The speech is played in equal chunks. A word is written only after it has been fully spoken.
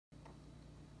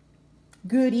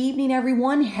Good evening,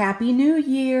 everyone. Happy New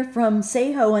Year from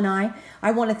Seho and I. I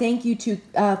want to thank you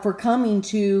for coming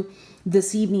to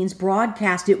this evening's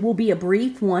broadcast. It will be a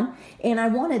brief one, and I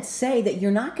want to say that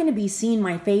you're not going to be seeing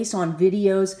my face on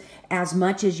videos as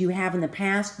much as you have in the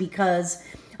past because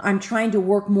I'm trying to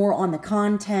work more on the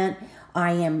content.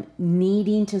 I am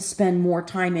needing to spend more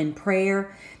time in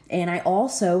prayer, and I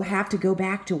also have to go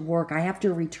back to work. I have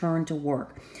to return to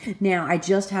work. Now, I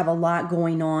just have a lot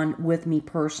going on with me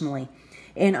personally.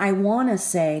 And I want to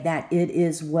say that it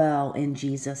is well in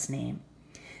Jesus' name.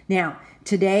 Now,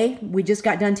 today we just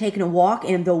got done taking a walk,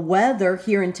 and the weather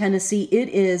here in Tennessee, it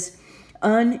is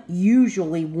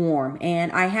unusually warm.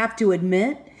 And I have to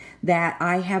admit that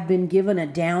I have been given a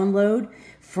download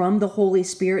from the Holy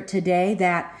Spirit today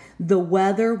that the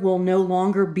weather will no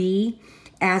longer be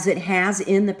as it has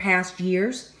in the past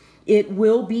years. It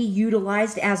will be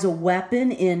utilized as a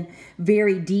weapon in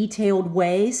very detailed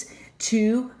ways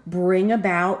to bring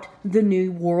about the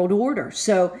new world order.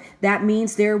 So that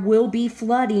means there will be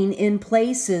flooding in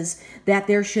places that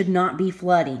there should not be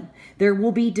flooding. There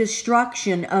will be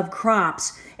destruction of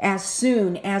crops as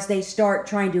soon as they start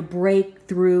trying to break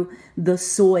through the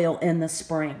soil in the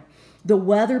spring. The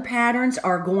weather patterns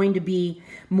are going to be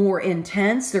more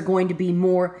intense. They're going to be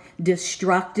more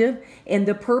destructive. And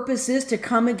the purpose is to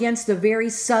come against the very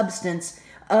substance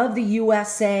of the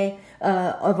USA,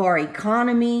 of our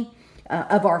economy,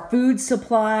 of our food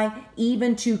supply,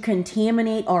 even to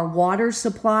contaminate our water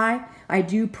supply. I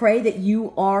do pray that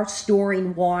you are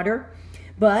storing water.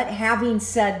 But having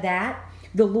said that,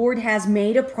 the Lord has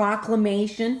made a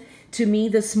proclamation to me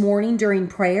this morning during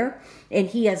prayer, and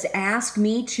He has asked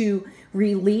me to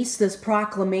release this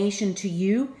proclamation to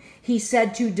you. He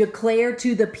said to declare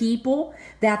to the people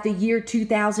that the year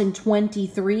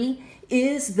 2023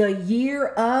 is the year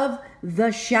of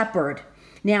the shepherd.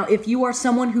 Now, if you are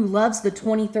someone who loves the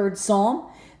 23rd Psalm,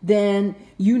 then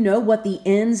you know what the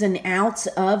ins and outs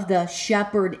of the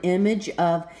shepherd image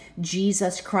of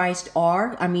Jesus Christ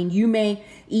are. I mean, you may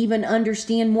even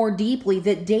understand more deeply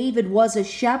that David was a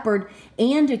shepherd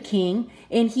and a king,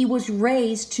 and he was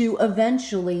raised to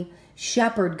eventually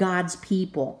shepherd God's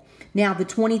people. Now, the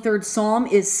 23rd Psalm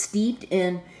is steeped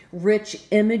in rich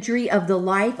imagery of the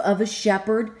life of a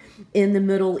shepherd in the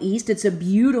Middle East. It's a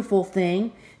beautiful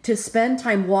thing to spend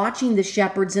time watching the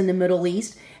shepherds in the Middle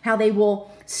East, how they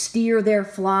will steer their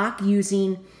flock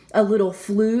using a little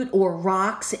flute or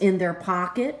rocks in their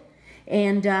pocket.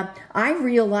 And I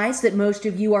realize that most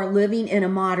of you are living in a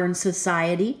modern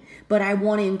society, but I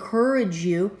want to encourage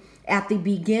you at the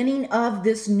beginning of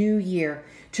this new year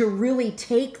to really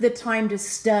take the time to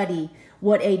study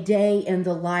what a day in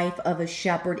the life of a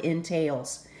shepherd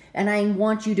entails. And I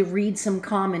want you to read some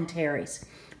commentaries.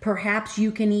 Perhaps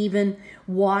you can even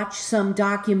watch some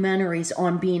documentaries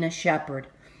on being a shepherd.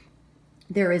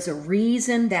 There is a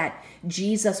reason that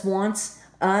Jesus wants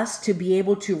us to be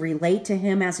able to relate to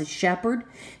Him as a shepherd,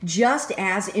 just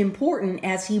as important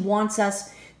as He wants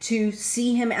us to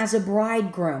see Him as a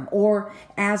bridegroom or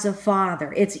as a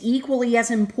father. It's equally as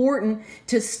important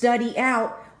to study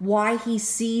out why He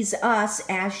sees us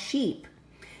as sheep.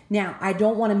 Now, I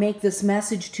don't want to make this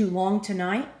message too long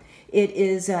tonight. It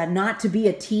is not to be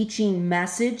a teaching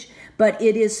message, but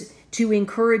it is to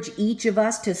encourage each of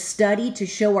us to study, to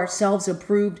show ourselves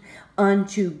approved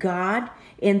unto God.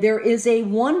 And there is a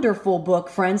wonderful book,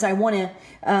 friends. I want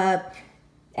to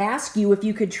ask you if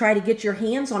you could try to get your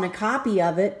hands on a copy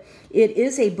of it. It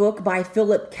is a book by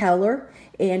Phillip Keller,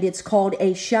 and it's called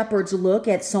A Shepherd's Look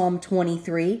at Psalm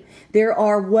 23. There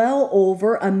are well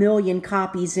over 1 million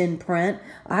copies in print.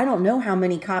 I don't know how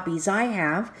many copies I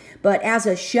have, but as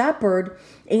a shepherd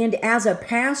and as a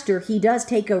pastor, he does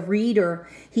take a reader.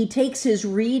 He takes his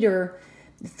reader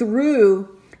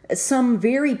through some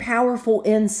very powerful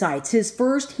insights, his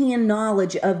firsthand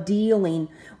knowledge of dealing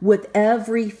with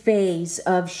every phase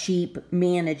of sheep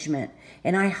management.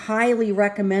 And I highly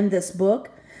recommend this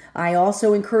book. I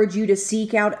also encourage you to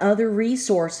seek out other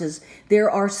resources. There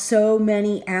are so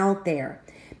many out there.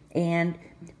 And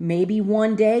maybe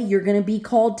one day you're going to be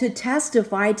called to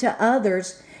testify to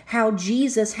others how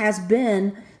Jesus has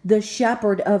been the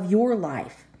shepherd of your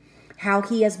life, how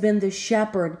He has been the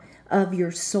shepherd of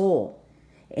your soul.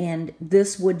 And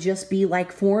this would just be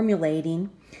like formulating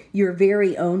your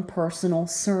very own personal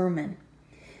sermon.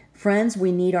 Friends,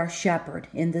 we need our shepherd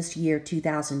in this year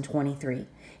 2023.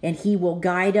 And He will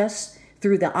guide us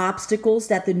through the obstacles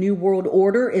that the New World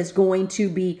Order is going to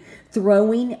be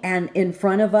throwing and in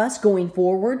front of us going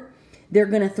forward. They're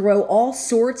going to throw all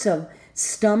sorts of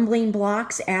stumbling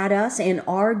blocks at us, and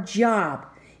our job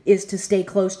is to stay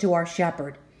close to our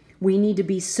shepherd. We need to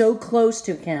be so close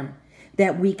to Him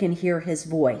that we can hear His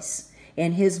voice.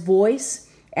 And his voice,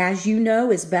 as you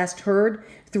know, is best heard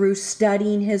through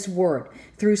studying his word,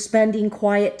 through spending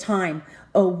quiet time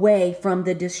away from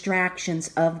the distractions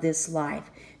of this life.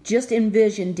 Just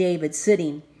envision David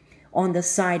sitting on the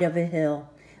side of a hill,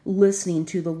 listening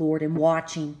to the Lord and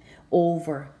watching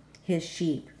over his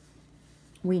sheep.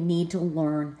 We need to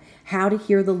learn how to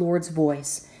hear the Lord's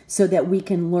voice so that we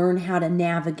can learn how to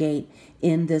navigate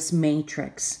in this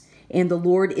matrix. And the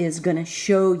Lord is going to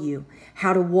show you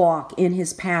how to walk in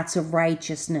his paths of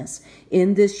righteousness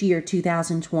in this year,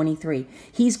 2023.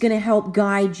 He's going to help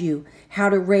guide you how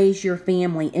to raise your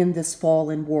family in this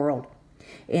fallen world.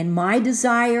 And my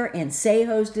desire and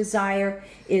Seho's desire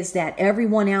is that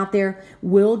everyone out there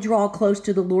will draw close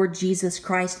to the Lord Jesus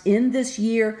Christ in this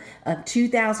year of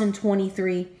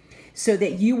 2023 so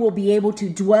that you will be able to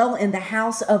dwell in the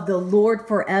house of the Lord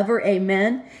forever.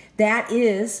 Amen. That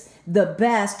is the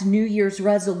best New Year's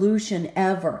resolution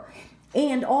ever.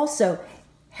 And also,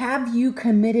 have you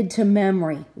committed to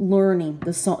memory learning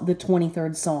the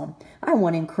 23rd Psalm? I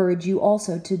want to encourage you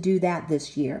also to do that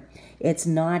this year. It's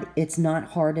not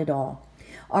hard at all.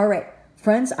 All right,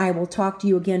 friends, I will talk to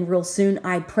you again real soon.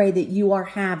 I pray that you are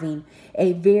having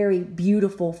a very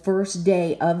beautiful first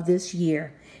day of this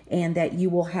year and that you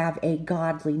will have a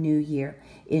godly new year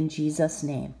in Jesus'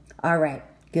 name. All right,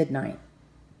 good night.